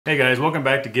Hey guys, welcome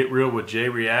back to Get Real with Jay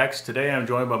Reacts. Today I'm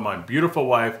joined by my beautiful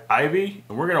wife, Ivy,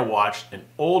 and we're going to watch an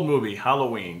old movie,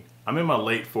 Halloween. I'm in my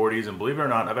late 40s, and believe it or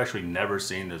not, I've actually never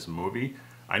seen this movie.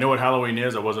 I know what Halloween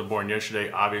is. I wasn't born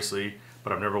yesterday, obviously,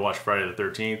 but I've never watched Friday the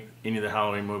 13th, any of the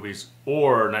Halloween movies,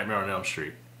 or Nightmare on Elm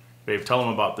Street. Babe, tell them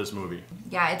about this movie.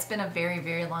 Yeah, it's been a very,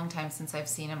 very long time since I've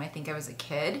seen him. I think I was a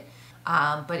kid,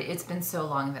 but it's been so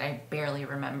long that I barely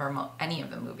remember any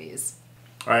of the movies.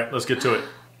 All right, let's get to it.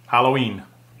 Halloween.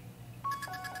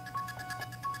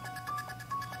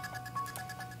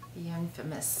 The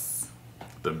infamous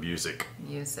The music.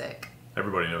 music.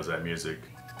 Everybody knows that music.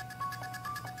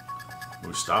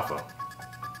 Mustafa.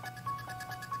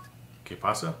 ¿Qué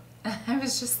pasa? I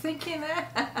was just thinking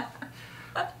that.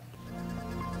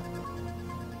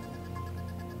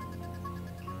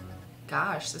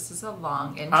 Gosh, this is a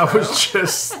long intro. I was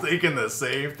just thinking the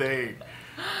same thing.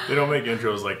 They don't make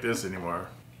intros like this anymore.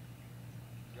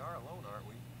 We are alone, aren't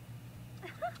we?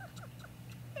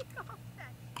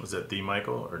 Was that the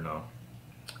Michael or no?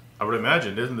 I would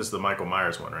imagine, isn't this the Michael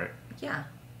Myers one, right? Yeah.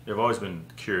 I've always been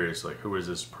curious, like, who is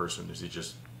this person? Is he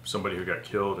just somebody who got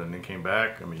killed and then came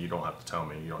back? I mean, you don't have to tell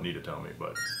me. You don't need to tell me,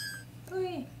 but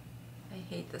Oy. I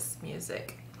hate this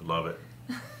music. I love it.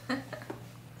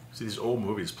 See, these old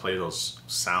movies play those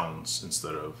sounds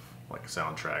instead of like a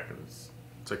soundtrack. And it's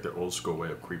like their old school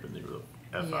way of creeping you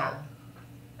the F out.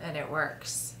 And it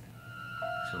works.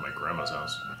 It's in my grandma's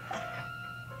house.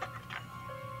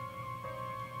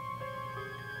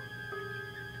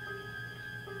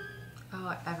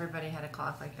 Oh, everybody had a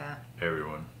clock like that.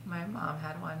 Everyone. My mom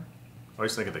had one. I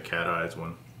always think of the cat eyes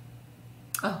one.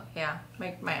 Oh, yeah.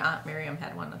 My Aunt Miriam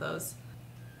had one of those.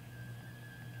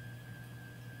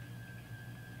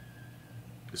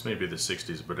 This may be the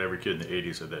 60s, but every kid in the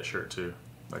 80s had that shirt too.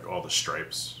 Like all the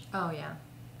stripes. Oh, yeah.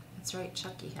 That's right.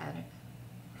 Chucky had it.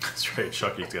 That's right,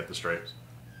 Chucky's got the stripes.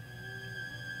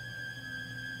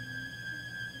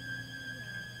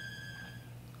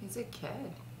 He's a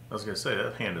kid. I was gonna say,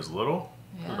 that hand is little.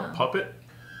 Yeah. Little puppet.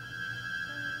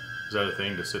 Is that a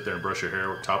thing to sit there and brush your hair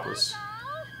with topless?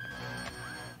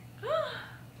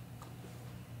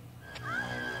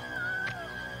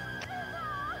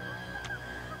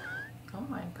 Oh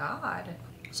my God.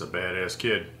 It's a badass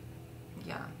kid.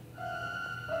 Yeah.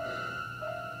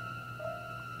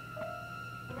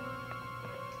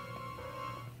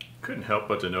 Couldn't help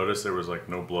but to notice there was like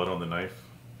no blood on the knife.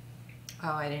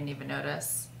 Oh, I didn't even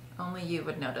notice. Only you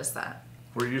would notice that.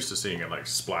 We're used to seeing it like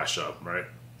splash up, right?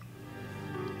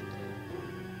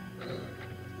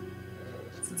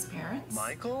 It's his parents.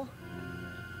 Michael?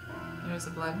 There's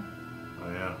the blood.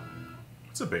 Oh yeah.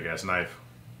 It's a big ass knife.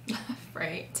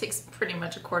 Right? Takes pretty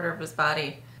much a quarter of his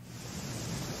body.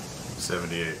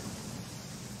 78.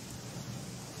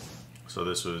 So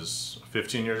this was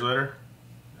 15 years later?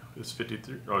 It's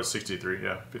 53. Oh, it's 63.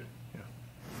 Yeah. Yeah.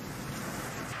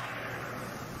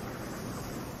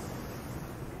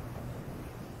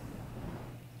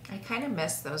 I kind of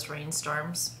miss those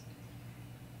rainstorms.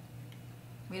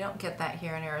 We don't get that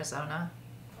here in Arizona.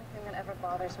 The thing that ever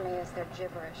bothers me is their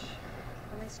gibberish.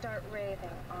 When they start raving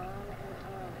on and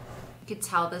on. You could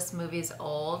tell this movie's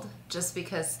old just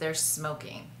because they're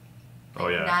smoking. Oh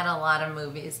yeah. Not a lot of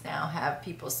movies now have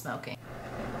people smoking.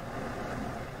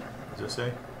 What does it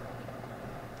say?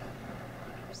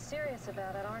 You're serious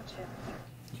about it, aren't you?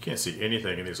 You can't see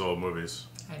anything in these old movies.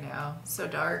 I know. So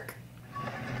dark.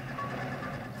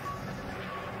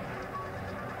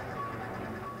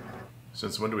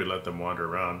 Since when do we let them wander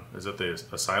around? Is that the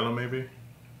asylum maybe?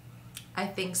 I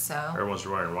think so. Everyone's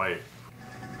wearing white.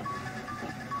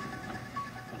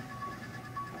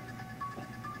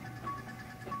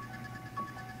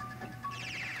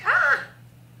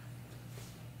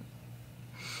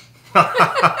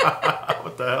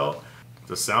 What the hell?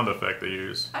 The sound effect they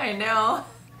use. I know.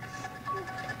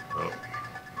 Oh.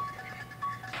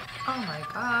 Oh my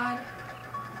God.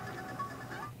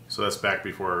 So that's back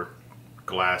before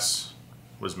glass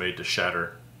was made to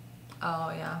shatter.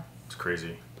 Oh yeah. It's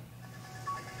crazy.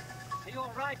 He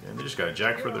all right? And they just got a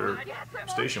jack for their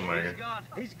station wagon.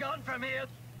 He's gone from here.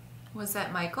 Was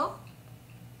that Michael?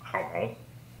 I don't know.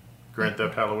 Grand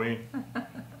Theft Halloween.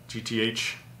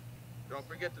 GTH. Don't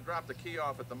forget to drop the key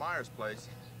off at the Myers place.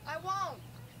 I won't.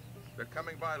 They're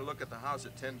coming by to look at the house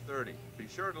at 10:30. Be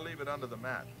sure to leave it under the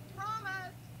mat.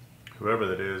 Promise. Whoever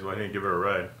that is, why didn't you give her a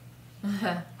ride?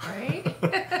 Right?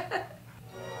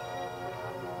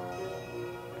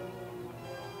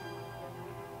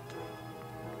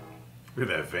 Look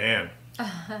at that van.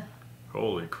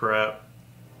 Holy crap.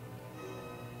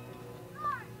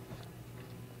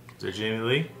 Is that Jamie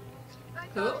Lee?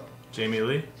 Who? Jamie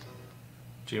Lee?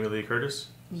 Jamie Lee Curtis?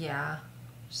 Yeah.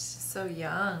 She's so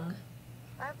young.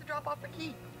 I have to drop off a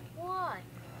key. Why?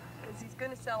 Because he's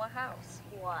gonna sell a house.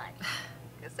 Why?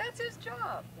 Because that's his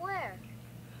job. Where?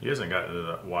 He hasn't gotten to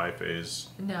the Y phase.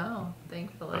 No,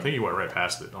 thankfully. I think he went right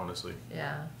past it, honestly.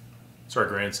 Yeah. It's our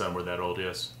grandson. We're that old,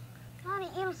 yes. Lonnie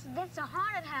Enos, that's a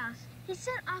haunted house. He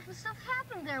said awful stuff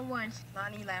happened there once.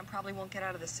 Lonnie Lamb probably won't get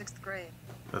out of the 6th grade.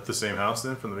 That's the same house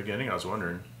then from the beginning? I was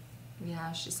wondering.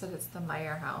 Yeah, she said it's the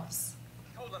Meyer house.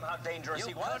 Told them how dangerous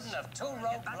he You was. couldn't have two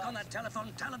road back on that telephone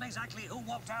and tell him exactly who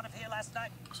walked out of here last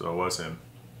night. So it was him.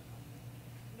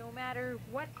 No matter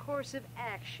what course of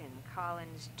action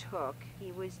Collins took,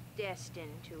 he was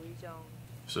destined to his own.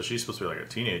 So she's supposed to be like a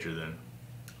teenager then.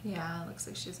 Yeah, it looks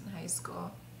like she's in high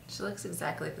school. She looks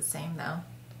exactly the same though.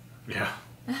 Yeah.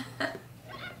 I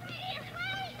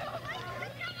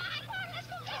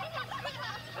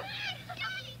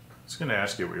was gonna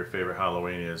ask you what your favorite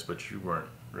Halloween is, but you weren't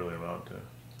really allowed to.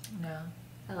 No.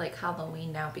 I like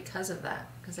Halloween now because of that,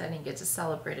 because I didn't get to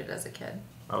celebrate it as a kid.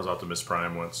 I was Optimus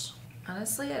Prime once.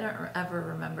 Honestly, I don't ever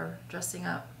remember dressing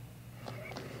up.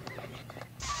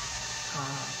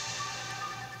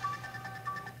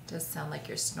 Does sound like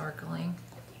you're snorkeling.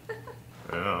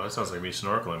 I don't know, that sounds like me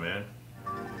snorkeling, man.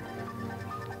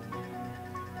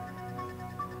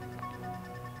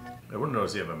 I wouldn't know,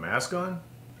 does he have a mask on?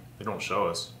 They don't show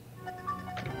us.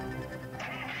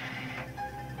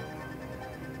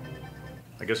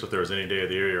 I guess if there was any day of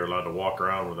the year you're allowed to walk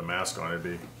around with a mask on, it'd be...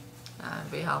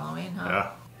 It'd be Halloween, huh?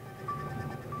 Yeah.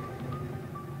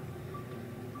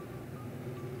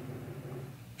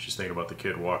 She's thinking about the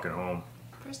kid walking home.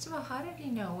 First of all, how did he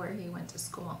know where he went to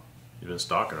school? You've been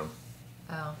stalking him.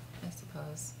 Oh, I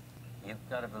suppose. You've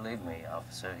got to believe me,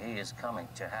 officer. He is coming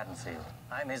to Haddonfield.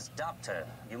 I'm his doctor.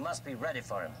 You must be ready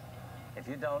for him. If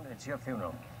you don't, it's your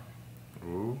funeral.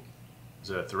 Ooh. Is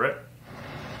that a threat?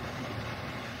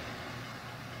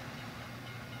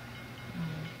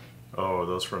 Oh,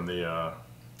 those from the I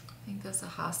think that's a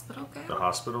hospital guy?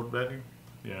 hospital bedding?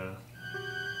 Yeah.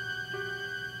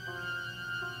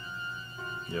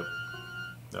 Yep.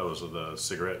 That was the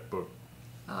cigarette book.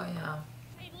 Oh, yeah.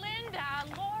 Hey, Linda,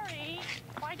 Lori,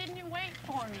 why didn't you wait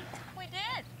for me? We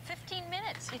did. 15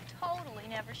 minutes. You totally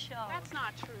never showed. That's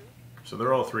not true. So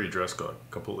they're all three dressed like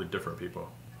completely different people.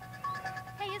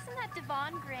 Hey, isn't that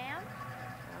Devon Graham?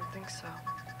 I don't think so.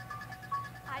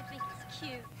 I think he's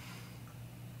cute.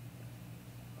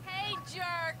 Hey,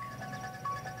 jerk!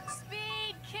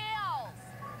 Speed kills!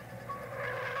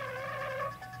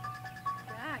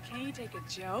 Yeah, can't you take a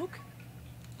joke?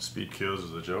 Speed kills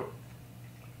is a joke.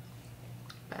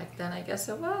 Back then, I guess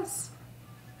it was.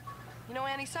 You know,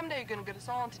 Annie, someday you're gonna get us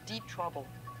all into deep trouble.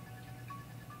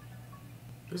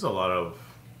 There's a lot of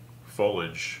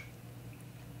foliage.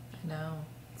 I know.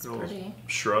 It's Little pretty.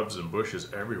 shrubs and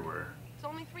bushes everywhere. It's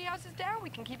only 3 houses down.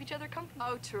 We can keep each other company.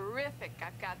 Oh, terrific.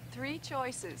 I've got 3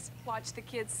 choices. Watch the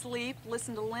kids sleep,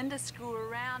 listen to Linda screw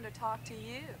around, or talk to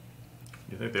you.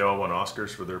 You think they all won Oscars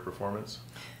for their performance?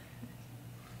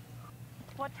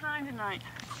 What time tonight?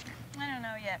 I don't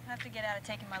know yet. I have to get out of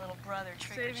taking my little brother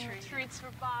Saving trick-or-treat. treats for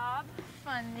Bob.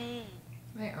 Funny.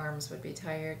 My arms would be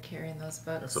tired carrying those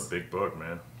books. That's a big book,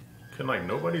 man. Can like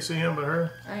nobody see him but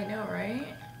her? I know, right?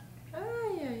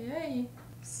 Ay, ay, ay.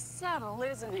 Subtle,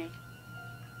 isn't he?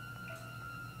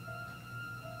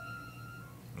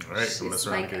 All right, She's mess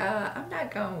around like, and get, I'm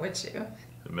not going with you.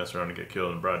 mess around and get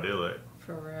killed in broad daylight.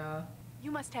 For real.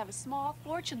 You must have a small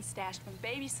fortune stashed from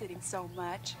babysitting so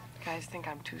much. Guys think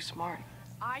I'm too smart.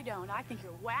 I don't. I think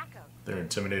you're wacko. They're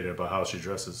intimidated by how she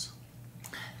dresses.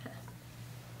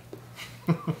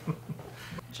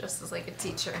 Just as like a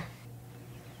teacher.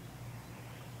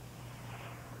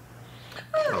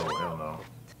 Oh, hell no.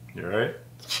 You alright?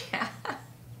 Yeah.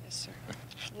 Yes, sir.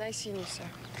 Nice seeing you, sir.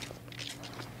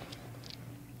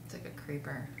 It's like a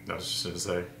creeper. I was just gonna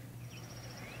say.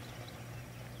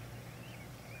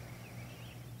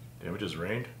 Damn, it just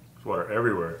rained. There's water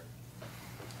everywhere.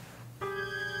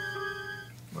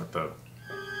 What the?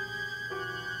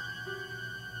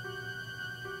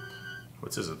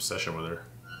 What's his obsession with her?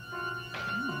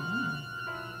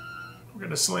 We're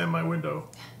gonna slam my window.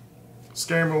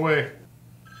 Scare him away.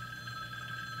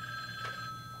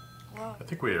 Hello? I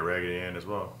think we had a Raggedy Ann as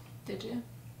well. Did you?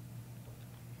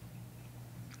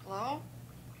 Hello?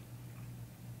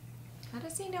 How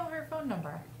does he know her phone number?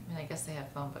 I mean, I guess they had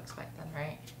phone books back then,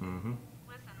 right? Mm-hmm.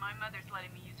 Listen, my mother's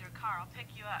letting me use her car. I'll pick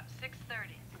you up.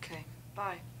 6:30. Okay,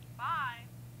 bye. Bye.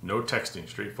 No texting,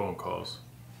 straight phone calls.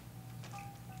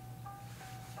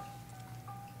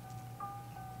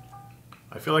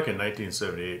 I feel like in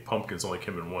 1978, pumpkins only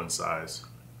came in one size.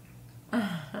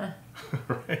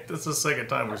 Right? That's the second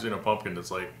time we've seen a pumpkin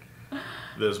that's like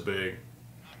this big.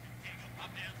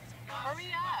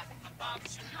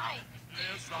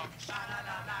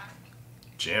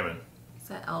 Jamming. Is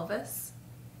that Elvis?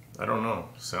 I don't know.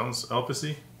 Sounds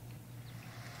Elvis-y.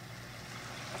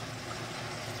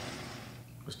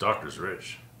 This doctor's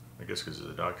rich. I guess because he's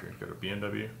a doctor. He's got a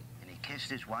BMW. And he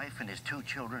kissed his wife and his 2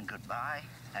 children goodbye,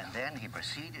 and then he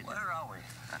proceeded... Where are we?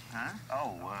 Huh?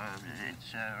 Oh,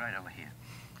 it's right over here.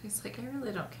 He's like, I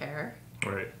really don't care.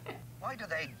 Right. Why do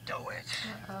they do it?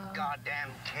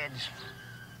 Goddamn kids.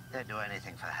 They'd do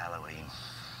anything for Halloween.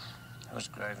 Who's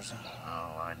Graves?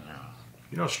 Oh, I know.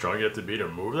 You know how strong you have to be to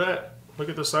move that? Look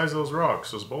at the size of those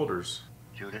rocks, those boulders.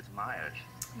 Judith Myers.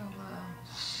 Oh, wow.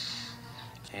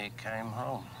 He came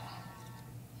home.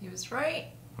 He was right.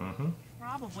 Mm-hmm.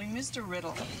 Probably Mr.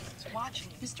 Riddle was watching.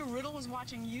 Mr. Riddle was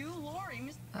watching you, Lori.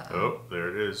 Oh, there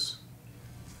it is.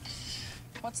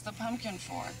 What's the pumpkin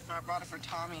for? I brought it for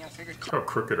Tommy. I figured. Look how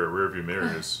crooked our rearview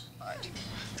mirror is.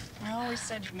 I always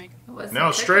said you'd make. Now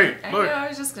it's straight. I Look. know, I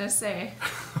was just gonna say.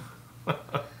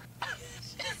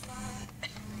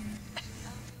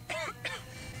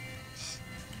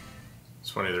 It's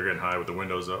funny, they're getting high with the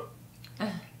windows up.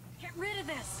 Get rid of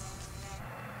this.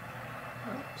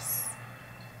 Oops.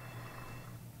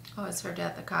 Oh, it's her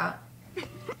dad, the cop.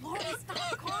 Lori,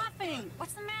 stop coughing.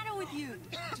 What's the matter with you?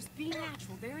 Just be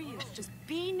natural. There he is. Just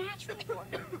be natural for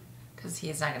him. Because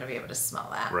he's not going to be able to smell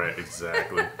that. Right,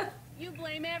 exactly. You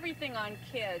blame everything on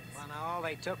kids. Well, now, all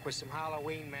they took was some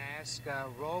Halloween mask,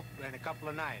 rope, and a couple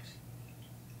of knives.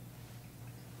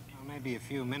 Well, maybe a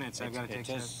few minutes. I've got to take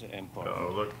It is important.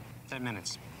 Uh-oh, look. 10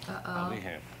 minutes. I'll be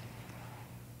here.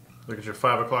 Look at your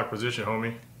 5 o'clock position,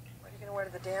 homie. What are you gonna wear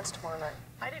to the dance tomorrow night?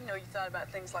 I didn't know you thought about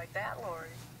things like that, Lori.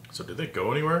 So did they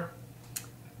go anywhere?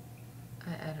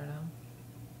 I don't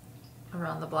know.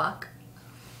 Around the block?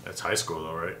 That's high school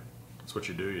though, right? That's what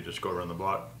you do, you just go around the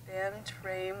block. Ben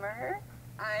Tramer.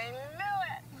 I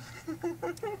knew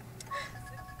it.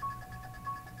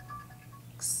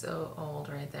 So old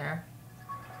right there.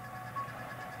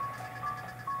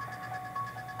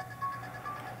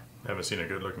 Haven't seen a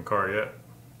good looking car yet.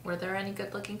 Were there any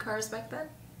good looking cars back then?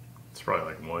 It's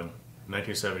probably like one.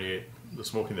 1978, the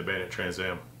Smoking the Bandit Trans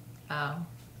Am. Oh.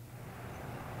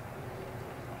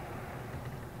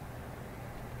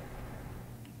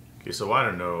 Okay, so I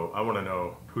want to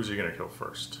know who's he gonna kill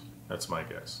first. That's my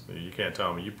guess. You can't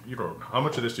tell me. You don't. How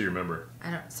much of this do you remember?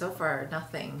 I don't. So far,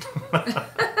 nothing. But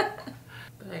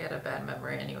I got a bad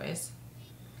memory, anyways.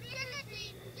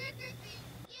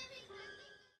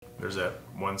 There's that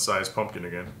one-sized pumpkin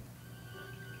again.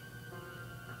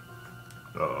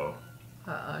 Uh-oh.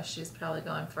 Uh-oh, she's probably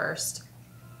going first.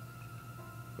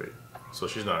 Wait, so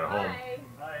she's not at home. Hi, Amy.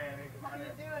 How you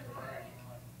doing today?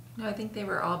 No, I think they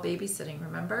were all babysitting,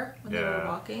 remember? When they were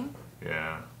walking?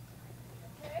 Yeah.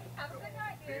 Okay, have a good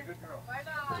night, dear. Good girl.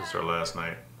 Bye-bye. This is her last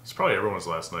night. It's probably everyone's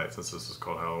last night since this is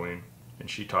called Halloween. And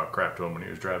she talked crap to him when he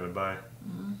was driving by.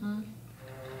 Mm-hmm.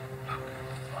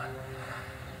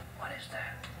 What is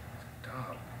that?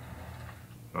 Dog.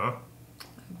 Huh?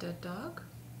 A dead dog?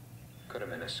 Could have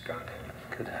been a skunk.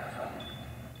 Could have.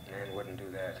 Man wouldn't do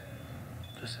that.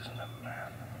 This isn't a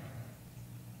man.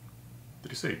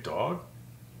 Did he say dog?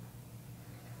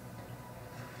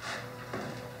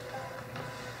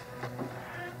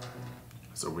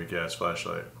 That's a weak-ass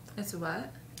flashlight. It's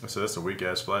what? I said that's a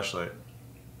weak-ass flashlight.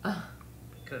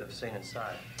 Could have seen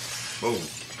inside. Whoa.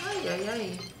 Ay, ay,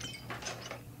 ay.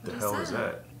 The What hell is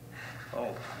that?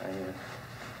 Oh,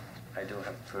 I do have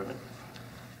a permit.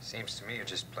 Seems to me you're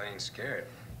just plain scared.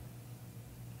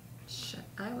 Shit,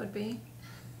 I would be.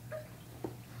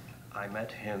 I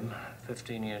met him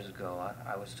 15 years ago.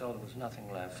 I was told there was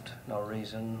nothing left. No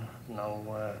reason,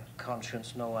 no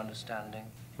conscience, no understanding.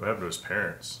 What happened to his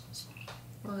parents?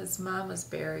 Well, his mom was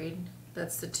buried.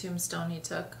 That's the tombstone he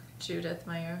took, Judith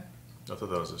Meyer. I thought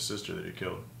that was his sister that he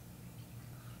killed.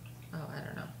 Oh, I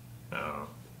don't know. No.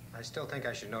 I still think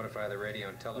I should notify the radio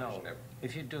and television. No,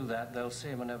 if you do that, they'll see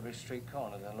him in every street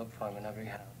corner. They'll look for him in every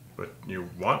house. But you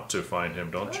want to find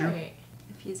him, don't you? Right.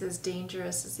 If he's as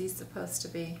dangerous as he's supposed to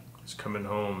be. He's coming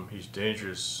home. He's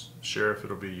dangerous. Sheriff,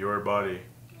 it'll be your body.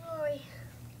 Lori,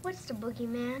 what's the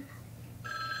boogeyman?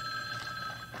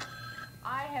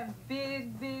 I have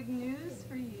big, big news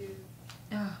for you.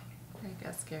 Oh, I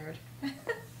got scared.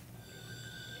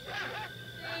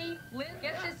 Liz,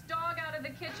 get this dog out of the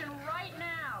kitchen right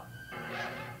now.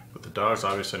 But the dog's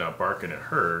obviously not barking at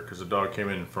her because the dog came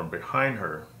in from behind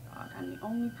her. I'm the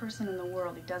only person in the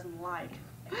world he doesn't like.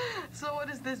 So what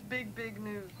is this big, big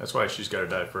news? That's why she's got to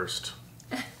die first.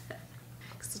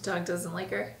 Because the dog doesn't like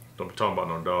her. Don't be talking about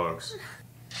no dogs.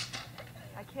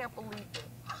 I can't believe it.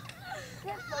 I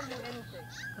can't tell you anything.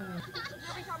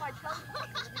 Every time I tell you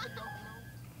something, you don't know.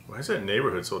 Why is that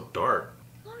neighborhood so dark?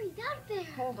 Lori,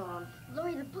 Hold on.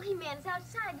 Lori, the boogeyman's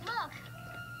outside. Look.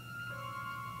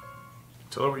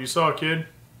 Tell her what you saw, kid.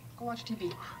 Go watch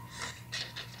TV. It's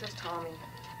just Tommy.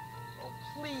 Oh,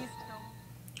 please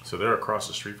don't. So they're across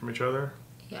the street from each other?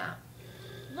 Yeah.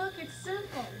 Look, it's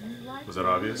simple. You like Was that me,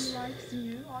 obvious? He likes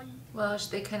you. All you... Well,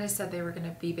 they kind of said they were going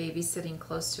to be babysitting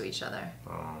close to each other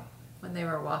when they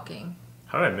were walking.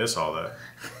 How did I miss all that?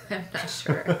 I'm not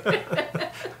sure. Lindsay,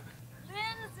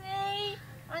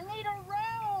 I need a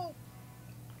rope.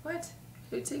 What?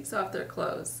 Who takes off their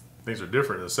clothes? Things are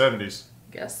different in the 70s.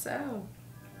 Guess so.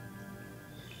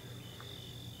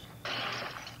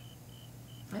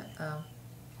 Uh-oh.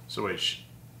 So wait,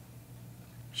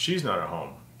 she's not at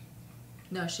home.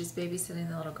 No, she's babysitting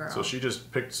the little girl. So she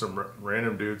just picked some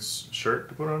random dude's shirt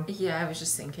to put on? Yeah, I was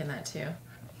just thinking that too.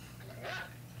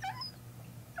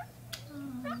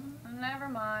 Never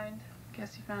mind.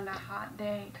 Guess you found a hot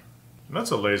date. And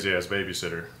that's a lazy-ass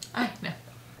babysitter. I know.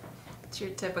 It's your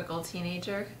typical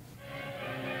teenager.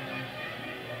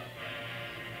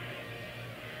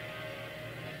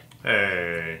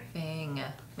 Hey. Thing.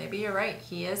 Maybe you're right.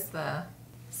 He is the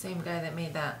same guy that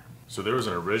made that. So there was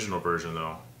an original version,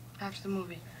 though. After the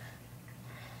movie.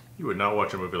 You would not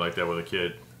watch a movie like that with a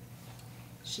kid.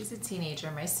 She's a teenager.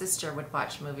 My sister would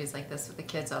watch movies like this with the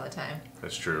kids all the time.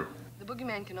 That's true. The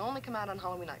boogeyman can only come out on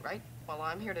Halloween night, right? While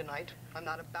I'm here tonight, I'm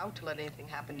not about to let anything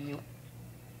happen to you.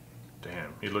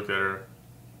 Damn. He looked at her.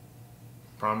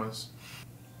 Promise.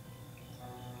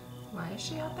 Why is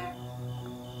she out there?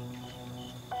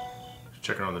 She's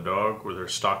checking on the dog with her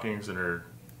stockings and her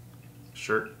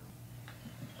shirt.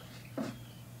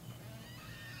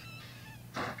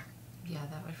 Yeah,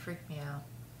 that would freak me out.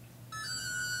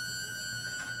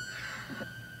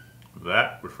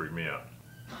 That would freak me out.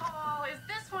 Oh, is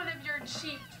this one of your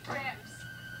cheap tricks?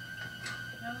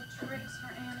 No tricks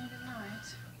for Annie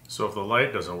tonight. So if the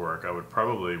light doesn't work, I would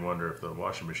probably wonder if the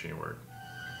washing machine worked.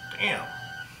 Damn.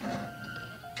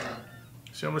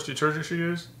 See how much detergent she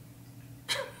used?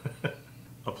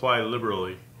 Apply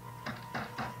liberally.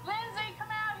 Lindsay, come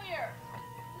out here.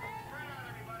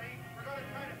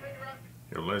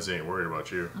 Your Lindsay ain't worried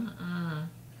about you.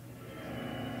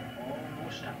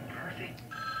 Almost not perfect.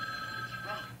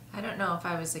 I don't know if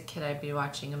I was a kid I'd be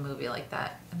watching a movie like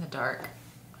that in the dark.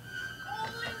 Oh,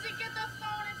 Lindsay, get the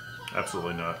phone. It's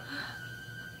Absolutely not.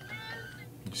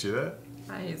 You see that?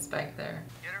 He's back there.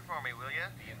 Get her for me, will you?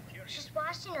 She's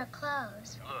washing her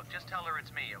clothes. Look, just tell her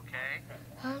it's me, okay?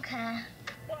 Okay.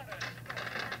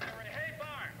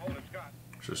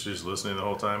 So she's listening the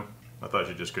whole time? I thought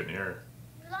you just couldn't hear her.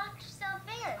 You locked yourself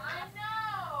in. I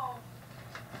know.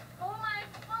 Oh, my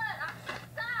foot. I'm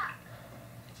stuck.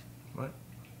 What?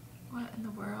 What in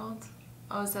the world?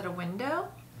 Oh, is that a window?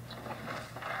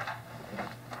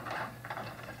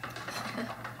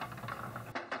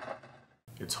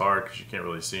 It's hard because you can't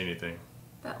really see anything.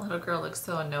 That little girl looks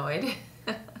so annoyed.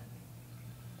 Oh,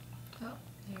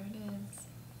 there it is.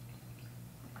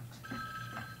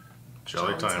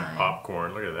 Jelly time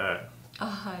popcorn. Look at that.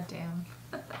 Oh, damn.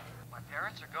 My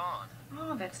parents are gone.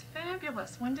 Oh, that's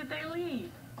fabulous. When did they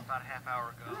leave? About a half hour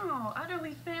ago. Oh,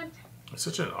 utterly fantastic. It's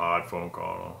such an odd phone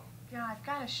call. Yeah, I've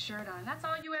got a shirt on. That's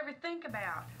all you ever think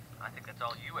about. I think that's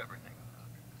all you ever think about.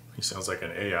 He sounds like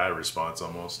an AI response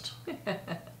almost.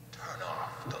 Turn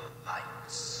off the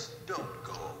lights. Don't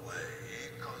go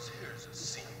away, because here's a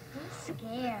scene. I'm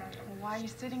scared. Well, why are you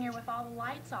sitting here with all the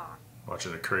lights off?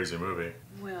 Watching a crazy movie.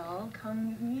 Well, come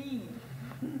with me.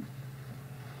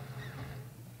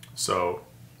 So,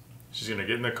 she's going to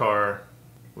get in the car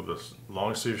with a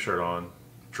long sleeve shirt on,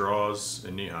 drawers,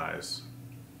 and knee highs.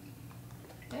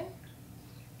 Okay.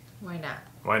 Why not?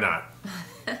 Why not?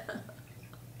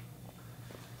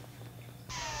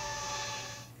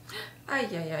 Ay,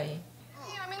 ay, ay.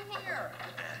 Hey, I'm in here.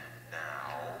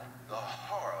 Now, the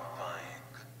horrifying.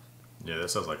 Yeah, that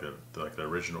sounds like the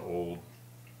original old.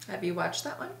 Have you watched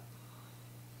that one?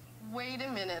 Wait a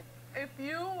minute. If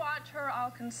you watch her,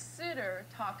 I'll consider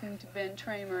talking to Ben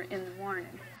Tramer in the morning.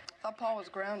 Thought Paul was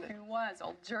grounded. He was.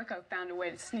 Old Jerko found a way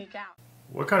to sneak out.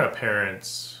 What kind of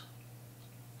parents,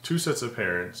 two sets of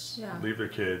parents, Yeah. leave their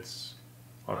kids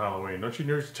on Halloween? Don't you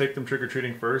need to take them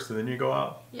trick-or-treating first and then you go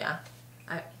out? Yeah.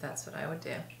 That's what I would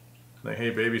do. Like,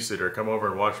 hey, babysitter, come over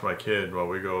and watch my kid while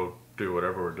we go do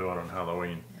whatever we're doing on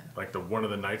Halloween. Yeah. Like one of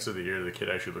the nights of the year the kid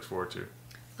actually looks forward to.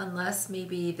 Unless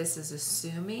maybe this is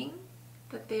assuming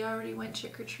that they already went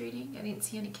trick-or-treating. I didn't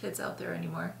see any kids out there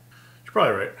anymore. You're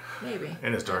probably right. Maybe.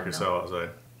 And it's dark as hell outside.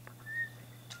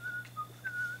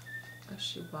 Is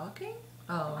she walking?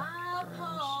 Oh,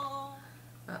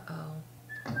 gosh. Uh-oh.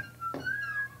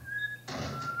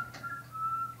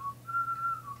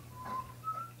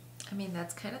 I mean,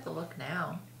 that's kind of the look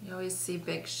now. You always see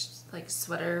big, like,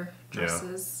 sweater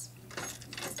dresses.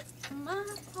 My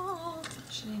fault.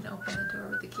 She didn't open the door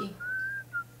with the key.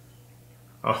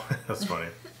 Oh, that's funny.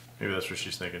 Maybe that's what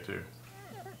she's thinking too.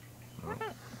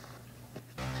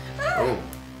 Oh.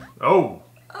 Oh!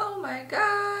 Oh my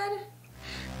god!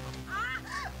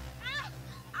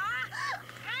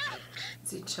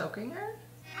 Is he choking her?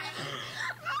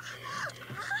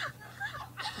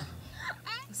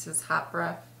 This is hot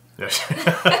breath. Yeah.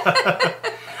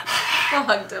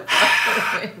 Clogged up all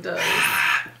the windows.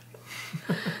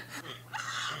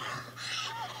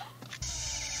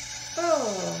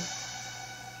 Oh.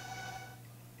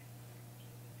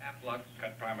 Half lug,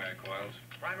 cut primary coils.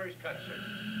 Primary's cut, sir.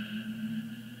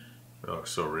 That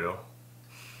looks so real.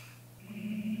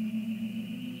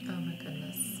 Oh my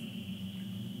goodness.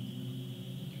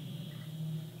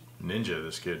 Ninja,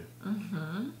 this kid.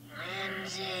 Mm-hmm.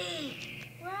 Lindsay,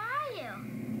 where are you?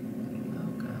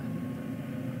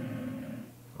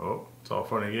 Oh, it's all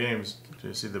fun and games. Do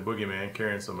you see the boogeyman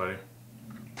carrying somebody?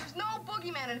 There's no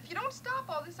boogeyman, and if you don't stop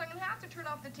all this, I'm gonna have to turn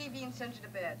off the TV and send you to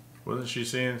bed. Wasn't she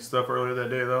seeing stuff earlier that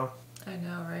day, though? I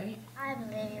know, right? I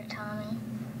believe you, Tommy.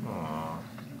 Aww.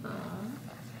 Aww.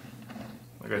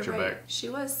 I got your back. She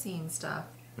was seeing stuff.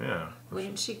 Yeah.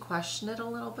 Wouldn't she question it a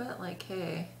little bit? Like,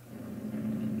 hey.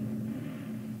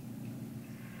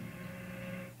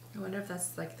 I wonder if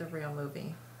that's like the real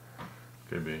movie.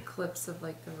 Could be. Clips of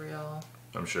like the real.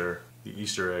 I'm sure. The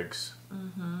Easter eggs.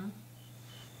 Mm-hmm.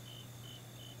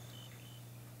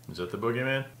 Is that the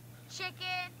boogeyman?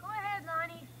 Chicken, go ahead,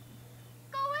 Lonnie.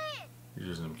 Go in. You're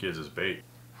using them kids as bait.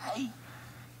 Hey,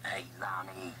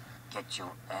 Lonnie, get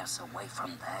your ass away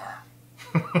from there.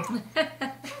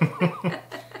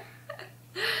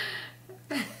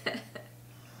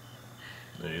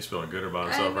 Yeah, he's feeling good about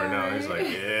himself right now. He's like,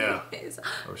 yeah.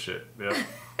 Oh shit. Yep.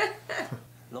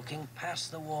 Looking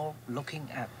past the wall, looking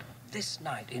at this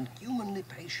night, inhumanly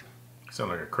patient.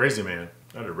 Sound like a crazy man.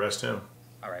 I'd arrest him.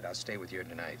 All right, I'll stay with you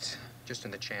tonight, just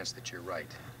on the chance that you're right.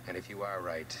 And if you are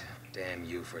right, damn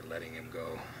you for letting him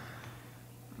go.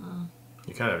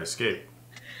 You kind of escaped.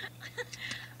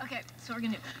 Okay, so we're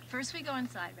gonna do. First we go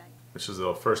inside, right? This is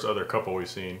the first other couple we've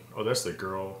seen. Oh, that's the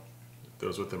girl that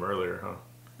was with him earlier, huh?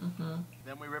 Mm-hmm.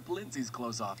 Then we rip Lindsay's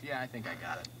clothes off. Yeah, I think I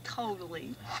got it.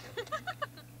 Totally.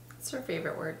 It's her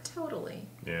favorite word. Totally.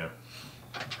 Yeah.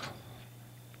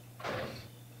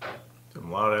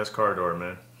 Some loud ass car door,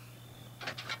 man.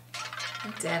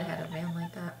 My dad had a van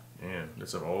like that. Man,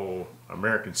 it's some old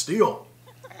American steel.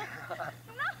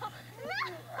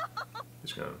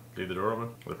 Just gonna leave the door open?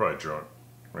 They're probably drunk,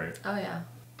 right? Oh yeah.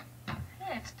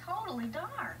 Hey, it's totally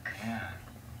dark. Yeah.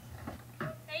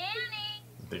 Hey, Annie.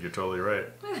 I think you're totally right.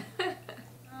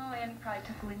 Oh, Annie probably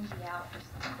took Lindsay out or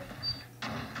something.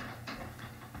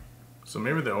 So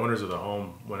maybe the owners of the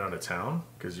home went out of town,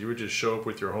 because you would just show up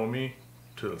with your homie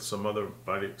to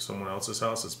someone else's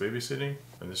house that's babysitting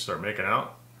and just start making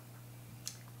out.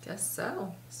 Guess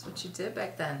so. That's what you did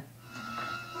back then.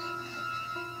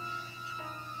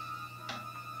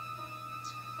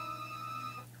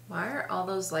 Why are all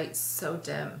those lights so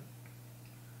dim?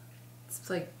 It's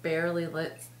like barely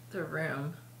lit the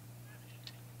room.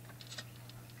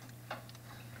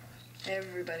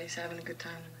 Everybody's having a good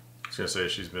time tonight. I was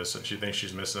gonna say she thinks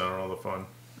she's missing out on all the fun.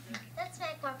 Let's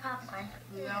make more popcorn.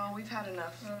 No, we've had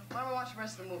enough. Why don't we watch the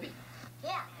rest of the movie?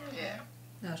 Yeah. Yeah.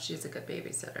 No, she's a good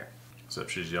babysitter. Except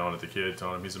she's yelling at the kid,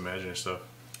 telling him he's imagining stuff.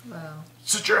 Well.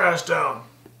 Sit your ass down!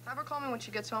 Have her call me when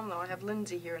she gets home, though. I have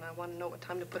Lindsay here, and I want to know what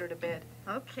time to put her to bed.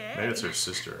 Okay. Maybe it's her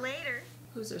sister. Later.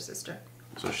 Who's her sister?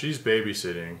 So she's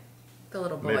babysitting. The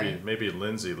little boy. Maybe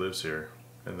Lindsay lives here,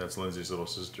 and that's Lindsay's little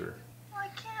sister. Well, I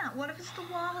can't. What if it's the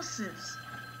Wallaces?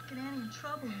 Get Annie in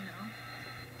trouble, you know.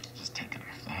 Just taking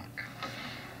her fuck.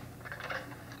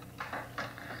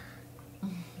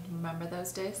 Remember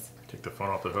those days? Take the fun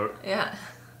off the hook. Yeah.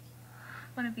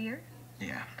 Want a beer?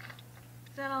 Yeah.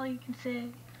 Is that all you can say?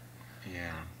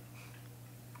 Yeah.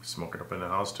 Smoking up in the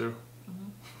house too.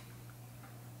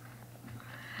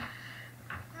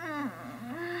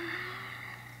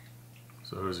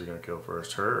 So who's he gonna kill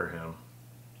first, her or him?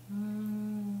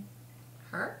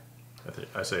 Her?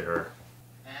 I say her.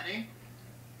 Annie?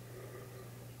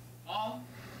 Paul?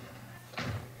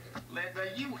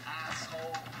 Linda, you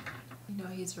asshole. You know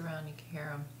he's around. You can hear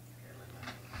him.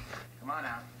 Come on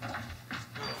out.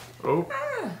 Oh.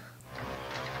 Ah.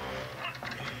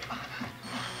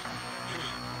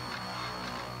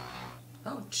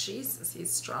 Oh, Jesus.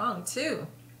 He's strong, too.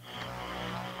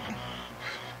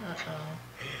 Uh-oh.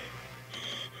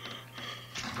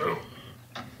 Oh.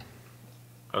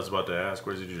 I was about to ask,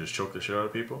 did you just choke the shit out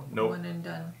of people? Nope. One and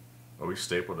done. Oh, we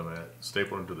stapled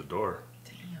him to the door.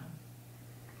 Damn.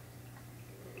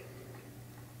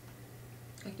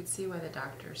 I could see why the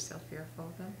doctor is so fearful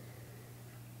of him.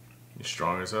 He's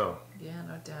strong as hell. Yeah,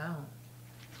 no doubt.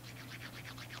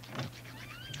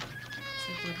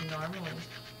 It's like we're normally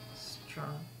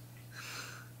strong.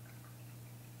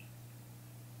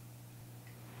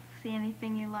 See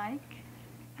anything you like?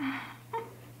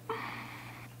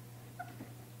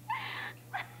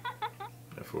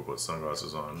 That fool put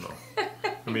sunglasses on. No.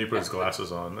 I mean, he put his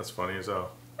glasses on. That's funny as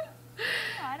hell.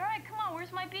 All right, come on.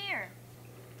 Where's my beer?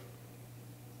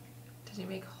 Did he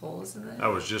make holes in I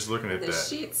was just looking at the that.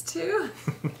 sheets too?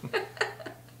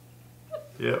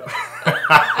 Yep.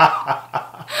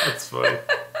 That's funny.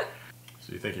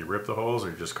 So you think he ripped the holes or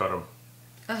you just cut them?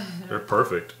 They're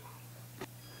perfect.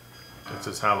 That's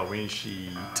his Halloween sheet.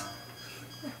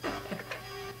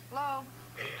 Hello?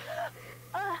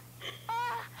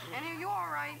 Annie, are you all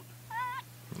right?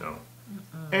 No.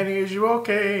 Annie, is you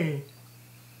okay?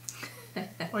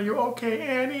 Are you okay,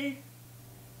 Annie?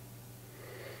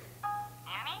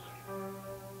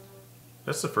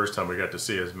 That's the first time we got to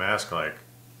see his mask, like,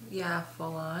 Yeah,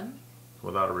 full on.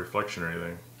 without a reflection or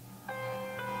anything.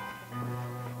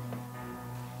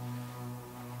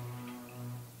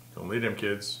 Don't lead them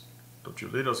kids. Don't you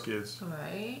lead those kids.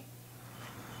 Right.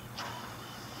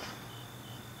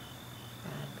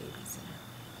 Bad babysitter.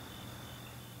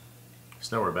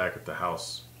 So now we're back at the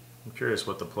house. I'm curious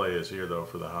what the play is here, though,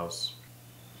 for the house.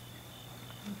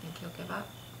 You think he'll give up?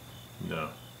 No.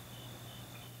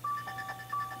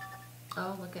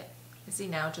 Oh, look at. Is he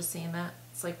now just seeing that?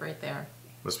 It's like right there.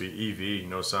 Must be EV,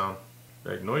 no sound.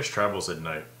 Like, noise travels at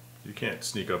night. You can't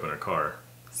sneak up in a car.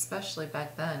 Especially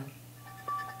back then.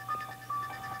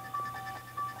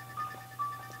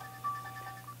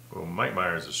 Well, Mike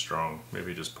Myers is strong.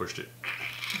 Maybe he just pushed it.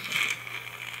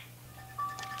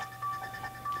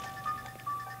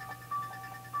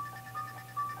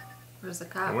 Where's the I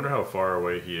cop? wonder how far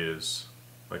away he is,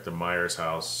 like the Myers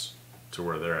house, to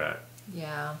where they're at.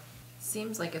 Yeah.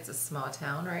 Seems like it's a small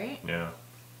town, right? Yeah.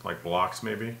 Like blocks,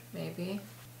 maybe? Maybe.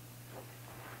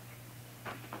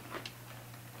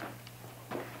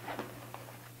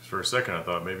 For a second, I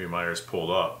thought maybe Myers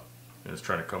pulled up and is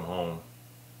trying to come home.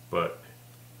 But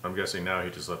I'm guessing now he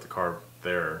just left the car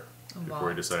there And before he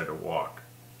walked. decided to walk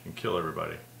and kill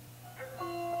everybody.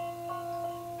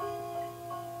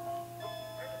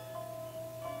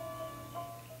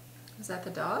 Is that the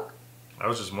dog? I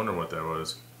was just wondering what that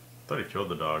was. I thought he killed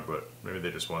the dog, but maybe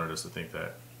they just wanted us to think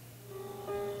that.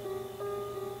 I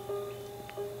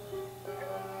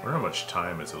wonder how much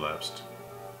time has elapsed.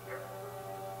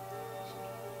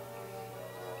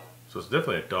 So it's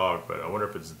definitely a dog, but I wonder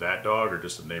if it's that dog or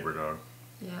just a neighbor dog.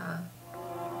 Yeah.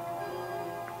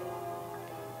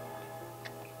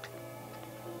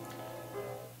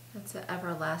 That's an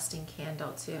everlasting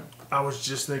candle too. I was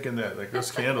just thinking that, like,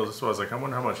 those candles, that's why I was like, I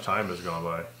wonder how much time has gone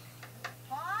by.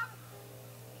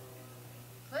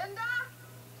 Linda?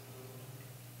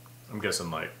 I'm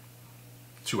guessing like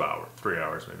 2 hours, 3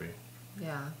 hours maybe.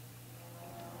 Yeah.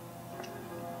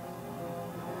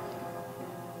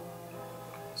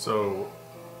 So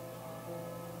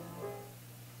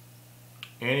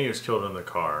Annie was killed in the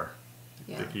car.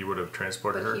 Yeah. Think he would have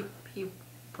transported But her? he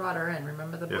brought her in.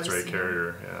 Remember the boy That's right, scene? carried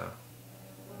her, yeah.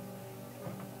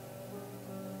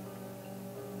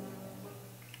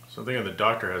 So I'm thinking the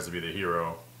doctor has to be the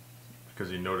hero because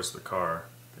he noticed the car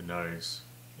and now he's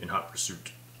in hot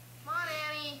pursuit. Come on,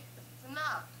 Annie. It's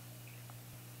enough.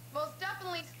 Most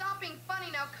definitely stop being funny.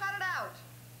 Now cut it out.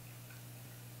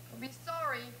 I'll be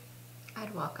sorry.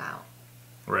 I'd walk out.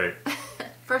 Right.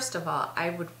 First of all, I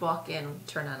would walk in,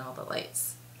 turn on all the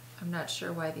lights. I'm not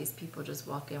sure why these people just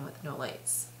walk in with no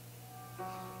lights.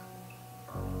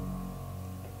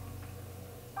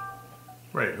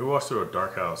 Right, who walks through a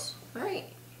dark house? Right.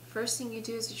 First thing you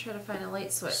do is you try to find a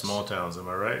light switch. Small towns, am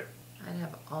I right? I'd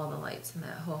have all the lights in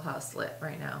that whole house lit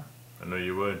right now. I know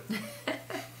you would.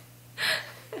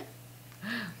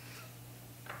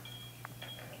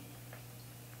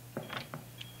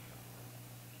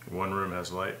 One room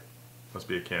has light. Must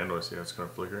be a candle. I see how it's kind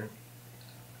of flickering.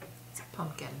 It's a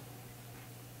pumpkin.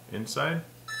 Inside?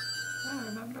 Yeah,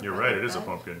 remember? You're by right, the it is a bed?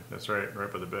 pumpkin. That's right,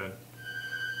 right by the bed.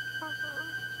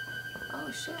 Oh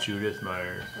shit. Judith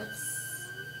Myers. That's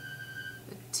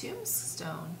a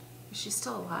tombstone. Is she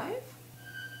still alive?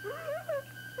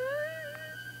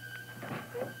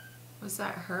 Was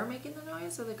that her making the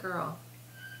noise or the girl?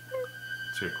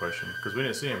 That's a good question. Because we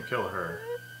didn't see him kill her.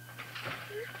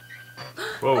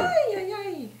 Whoa. Ay, ay,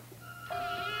 ay. Ay,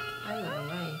 ay,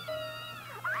 ay.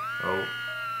 Oh.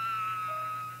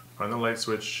 Find the light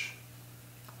switch.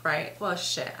 Right. Well,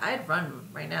 shit. I'd run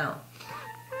right now.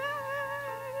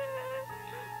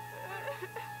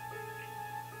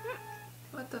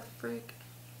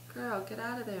 Girl, get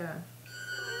out of there.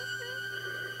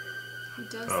 Who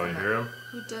does that? Oh, you hear him?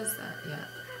 Who does that? Yeah.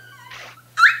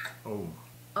 Oh.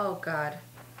 Oh, God.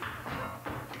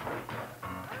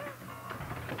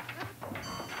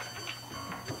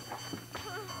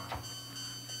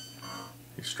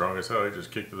 He's strong as hell. He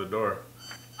just kicked through the door.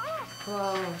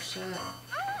 Oh, shit.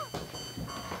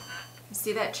 You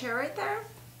see that chair right there?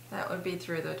 That would be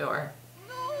through the door.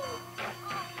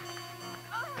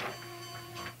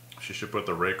 She should put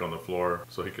the rake on the floor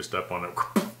so he could step on it.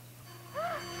 Oh,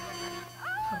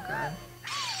 God.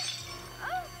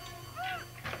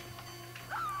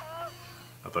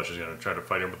 I thought she was going to try to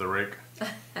fight him with the rake.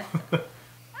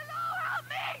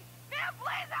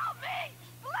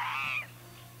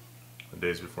 The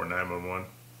days before 911.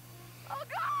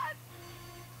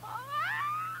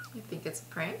 You think it's a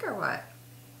prank or what?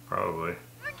 Probably.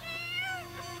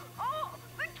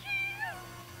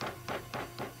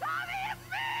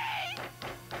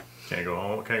 Can't go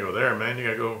home. Can't go there, man. You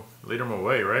gotta go lead him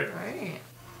away, right? Right.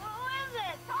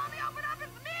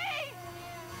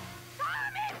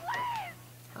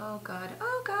 Oh, God.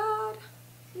 Oh, God.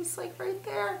 He's like right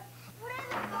there. Do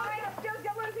as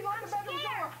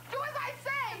I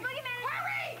say!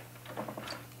 Hurry!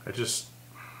 I just...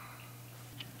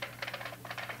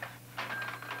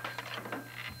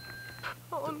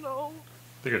 Oh, no.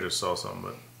 I think I just saw something,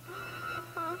 but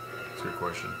it's a good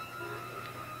question.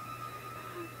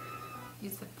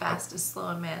 He's the fastest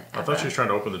slowing man ever. I thought she was trying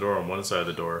to open the door on one side of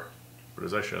the door, but it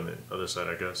was actually on the other side,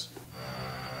 I guess.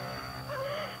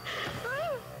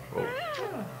 Oh.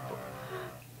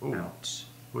 Ooh. Ouch.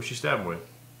 What's she stabbing with?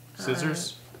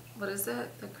 Scissors? What is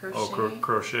it? The crochet? Oh,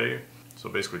 crochet. So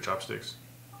basically chopsticks.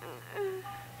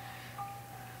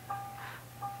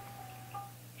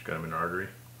 She got him in the artery.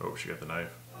 Oh, she got the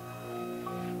knife.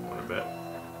 Want to bet?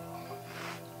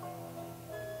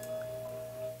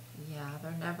 Yeah,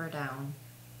 they're never down.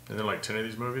 And then like 10 of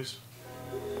these movies.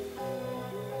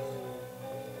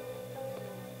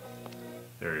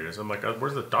 There he is. I'm like,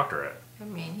 where's the doctor at? I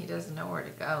mean, he doesn't know where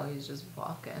to go. He's just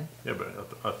walking. Yeah, but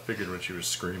I figured when she was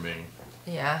screaming.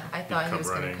 Yeah, I thought he was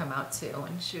going to running. come out too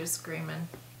when she was screaming.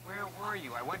 Where were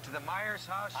you? I went to the Myers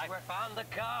house. I found the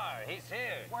car. He's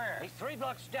here. Where? He's 3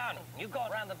 blocks down. You go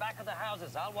around the back of the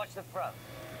houses. I'll watch the front.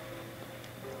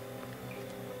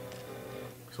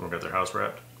 Someone got their house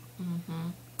wrapped.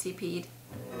 Mm-hmm. TP'd.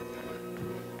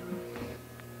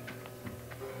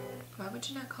 Why would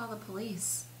you not call the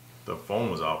police? The phone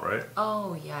was out, right?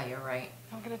 Oh, yeah, you're right.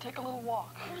 I'm gonna take a little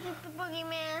walk. Is it the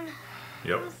boogeyman?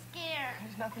 Yep. I'm scared.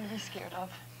 There's nothing to be scared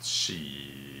of.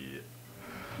 Shit.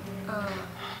 Oh,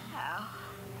 How?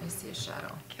 I see a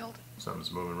shadow. Killed.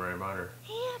 Something's moving right behind her.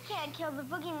 You can't kill the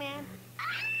boogeyman.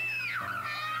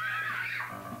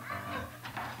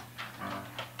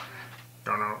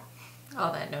 Don't know.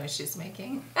 All that noise she's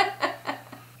making.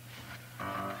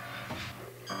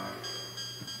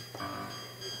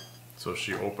 So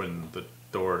she opened the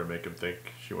door to make him think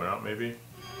she went out, maybe?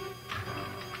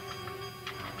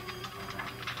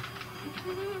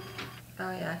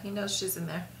 Oh, yeah, he knows she's in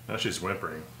there. Now she's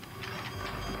whimpering.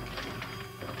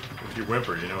 If you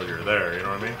whimper, you know you're there, you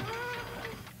know what I mean?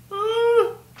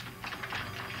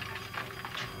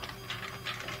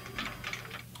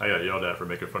 I got yelled at for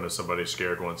making fun of somebody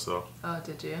scared once, though. Oh,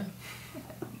 did you?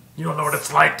 You don't know what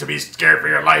it's like to be scared for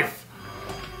your life.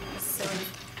 So,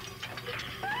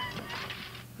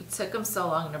 it took him so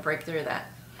long to break through that.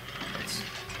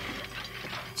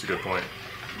 That's a good point.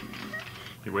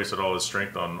 He wasted all his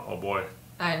strength on, oh boy.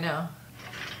 I know.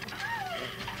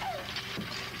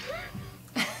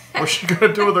 What's she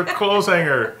gonna do with her clothes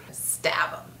hanger? Stab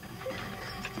him.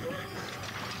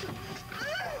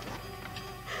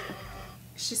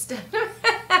 She stabbed him.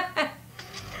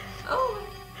 Oh,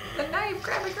 the knife.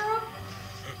 Grab it, girl.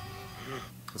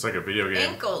 It's like a video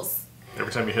game. Ankles.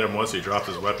 Every time you hit him once, he drops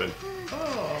his weapon.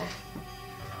 Oh.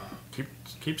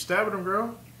 Keep stabbing him,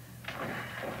 girl.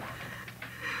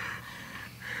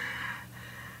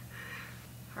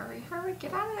 Hurry, hurry,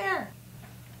 get out of there.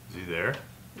 Is he there?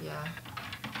 Yeah.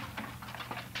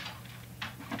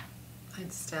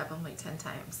 I'd stab him like 10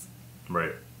 times.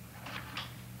 Right.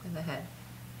 In the head.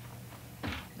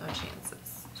 No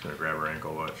chances. He's gonna grab her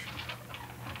ankle, watch.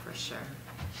 For sure.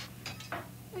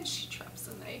 And she drops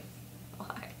the knife.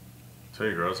 Why? Tell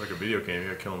you, girl, it's like a video game. You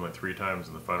gotta kill him like 3 times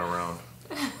in the final round.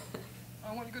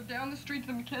 I want to go down the street to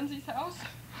the Mackenzie's house.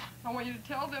 I want you to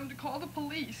tell them to call the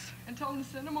police and tell them to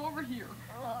send them over here.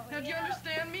 Now, do you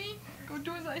understand me? Go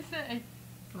do as I say.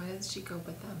 Why doesn't she go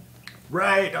with them?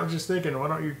 Right, I was just thinking, why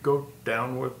don't you go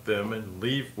down with them and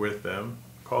leave with them?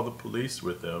 Call the police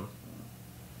with them.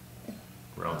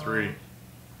 Round 3.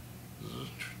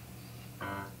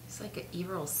 He's like an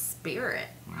evil spirit.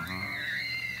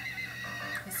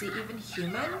 Is he even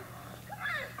human?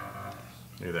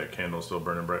 Maybe that candle's still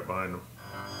burning bright behind him.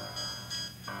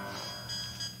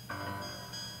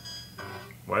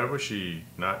 Why would she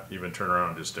not even turn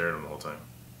around and just stare at him the whole time?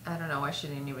 I don't know why she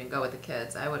didn't even go with the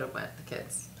kids. I would have went with the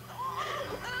kids.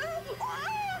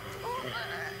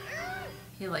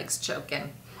 He likes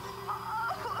choking.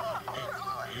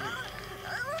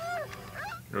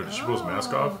 Oh, did she pull his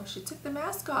mask off? She took the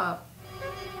mask off.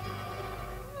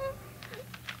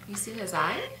 You see his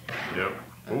eye? Yep.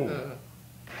 Ooh.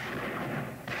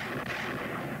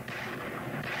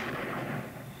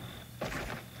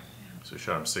 So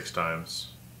shot him 6 times.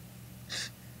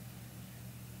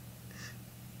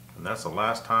 And that's the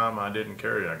last time I didn't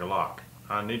carry a Glock.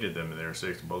 I needed them in there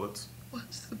 6 bullets.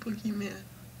 What's the boogeyman?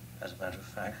 As a matter of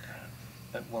fact,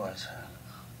 it was.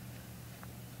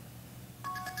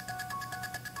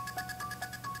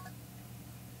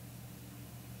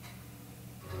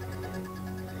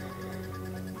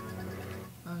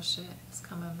 Oh shit, it's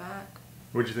coming back.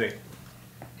 What'd you think?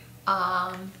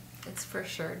 It's for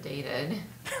sure dated.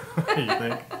 You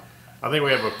think? I think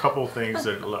we have a couple things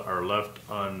that are left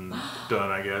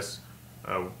undone, I guess.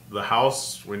 The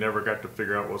house, we never got to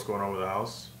figure out what's going on with the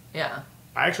house. Yeah.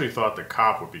 I actually thought the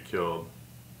cop would be killed.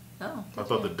 Oh. I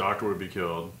thought the doctor would be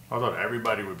killed. I thought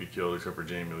everybody would be killed except for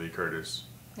Jamie Lee Curtis.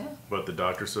 Yeah. But the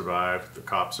doctor survived, the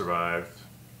cop survived,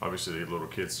 obviously the little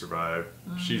kid survived,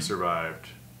 she survived,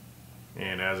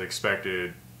 and as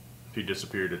expected, he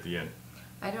disappeared at the end.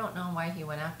 I don't know why he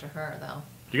went after her though.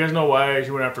 Do you guys know why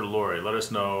she went after Lori? Let us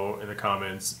know in the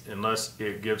comments, unless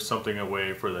it gives something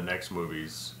away for the next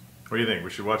movies. What do you think? We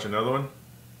should watch another one?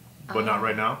 But not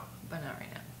right now? But not right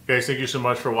now. Guys, thank you so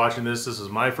much for watching this. This is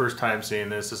my first time seeing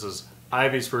this. This is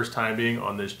Ivy's first time being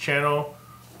on this channel.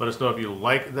 Let us know if you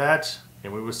like that,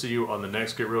 and we will see you on the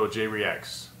next Get Real with Jay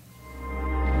Reacts.